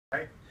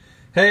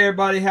Hey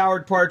everybody,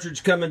 Howard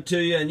Partridge coming to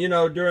you. And you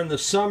know, during the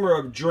summer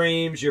of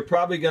dreams, you're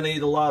probably going to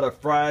eat a lot of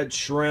fried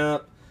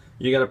shrimp.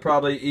 You're going to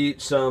probably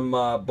eat some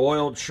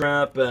boiled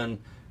shrimp. And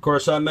of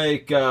course, I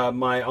make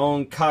my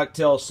own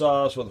cocktail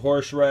sauce with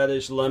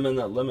horseradish, lemon.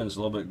 That lemon's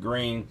a little bit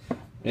green.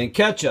 And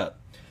ketchup.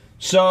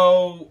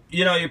 So,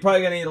 you know, you're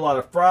probably going to eat a lot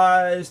of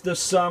fries this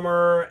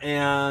summer.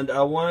 And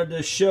I wanted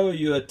to show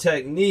you a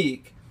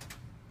technique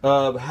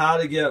of how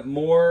to get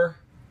more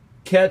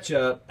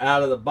ketchup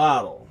out of the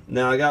bottle.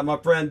 Now I got my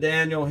friend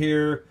Daniel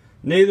here.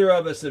 Neither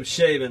of us have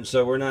shaven,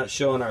 so we're not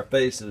showing our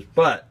faces,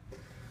 but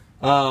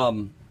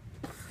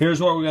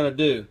here's what we're going to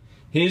do.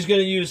 He's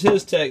going to use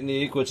his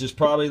technique, which is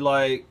probably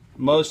like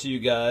most of you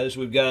guys.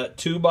 We've got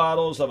 2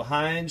 bottles of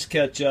Heinz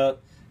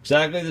ketchup,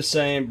 exactly the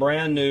same,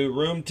 brand new,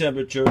 room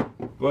temperature.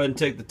 Go ahead and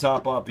take the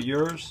top off of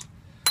yours.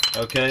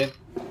 Okay,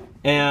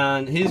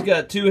 and he's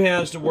got 2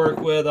 hands to work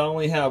with. I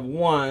only have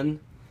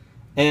 1.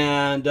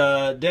 And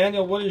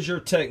Daniel, what is your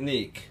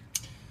technique?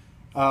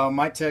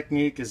 My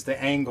technique is the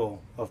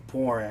angle of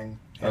pouring,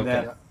 and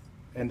okay.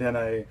 then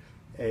a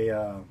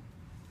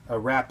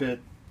rapid.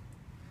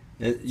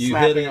 You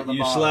hit it,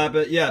 you slap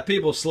it. Yeah,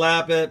 people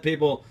slap it.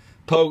 People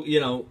poke,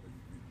 you know,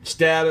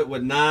 stab it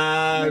with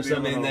knives. I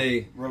mean,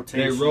 they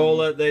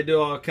roll it. They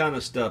do all kind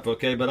of stuff.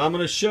 Okay, but I'm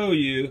going to show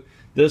you.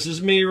 This is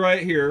me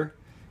right here,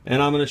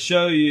 and I'm going to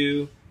show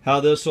you how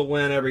this will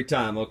win every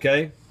time.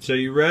 Okay, so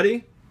you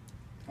ready?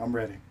 I'm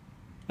ready.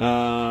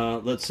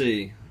 Let's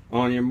see.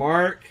 On your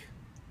mark,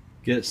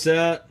 get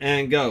set,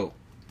 and go.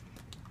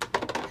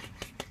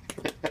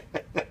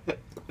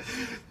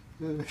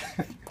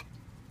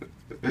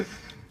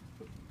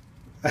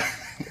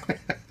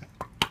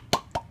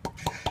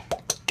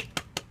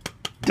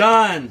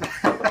 Done.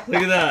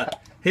 Look at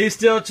that. He's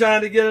still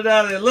trying to get it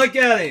out of there. Look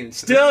at him.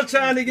 Still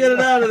trying to get it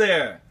out of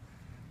there.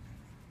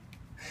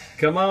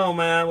 Come on,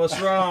 man.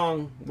 What's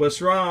wrong?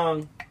 What's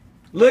wrong?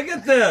 Look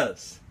at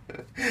this.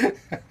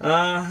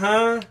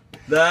 Uh-huh.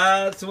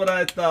 That's what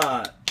I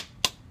thought.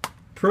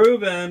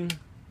 Proven.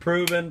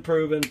 Proven,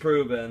 proven,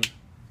 proven.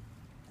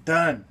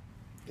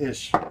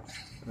 Done-ish.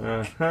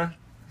 Uh-huh.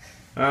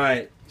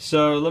 Alright,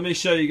 so let me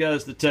show you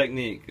guys the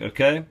technique,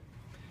 okay?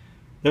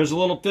 There's a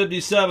little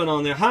 57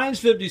 on there. Heinz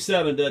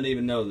 57 doesn't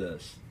even know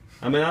this.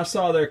 I mean, I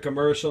saw their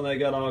commercial and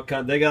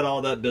they got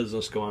all that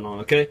business going on,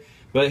 okay?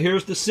 But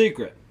here's the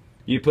secret.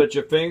 You put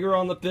your finger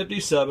on the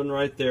 57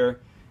 right there,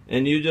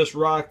 and you just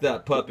rock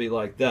that puppy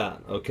like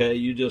that, okay?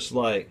 You just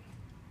like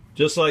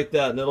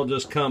that, and it'll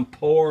just come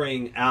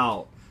pouring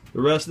out.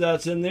 The rest of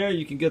that's in there.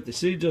 You can get the,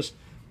 see, just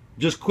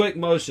quick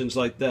motions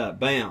like that.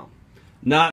 Bam. Not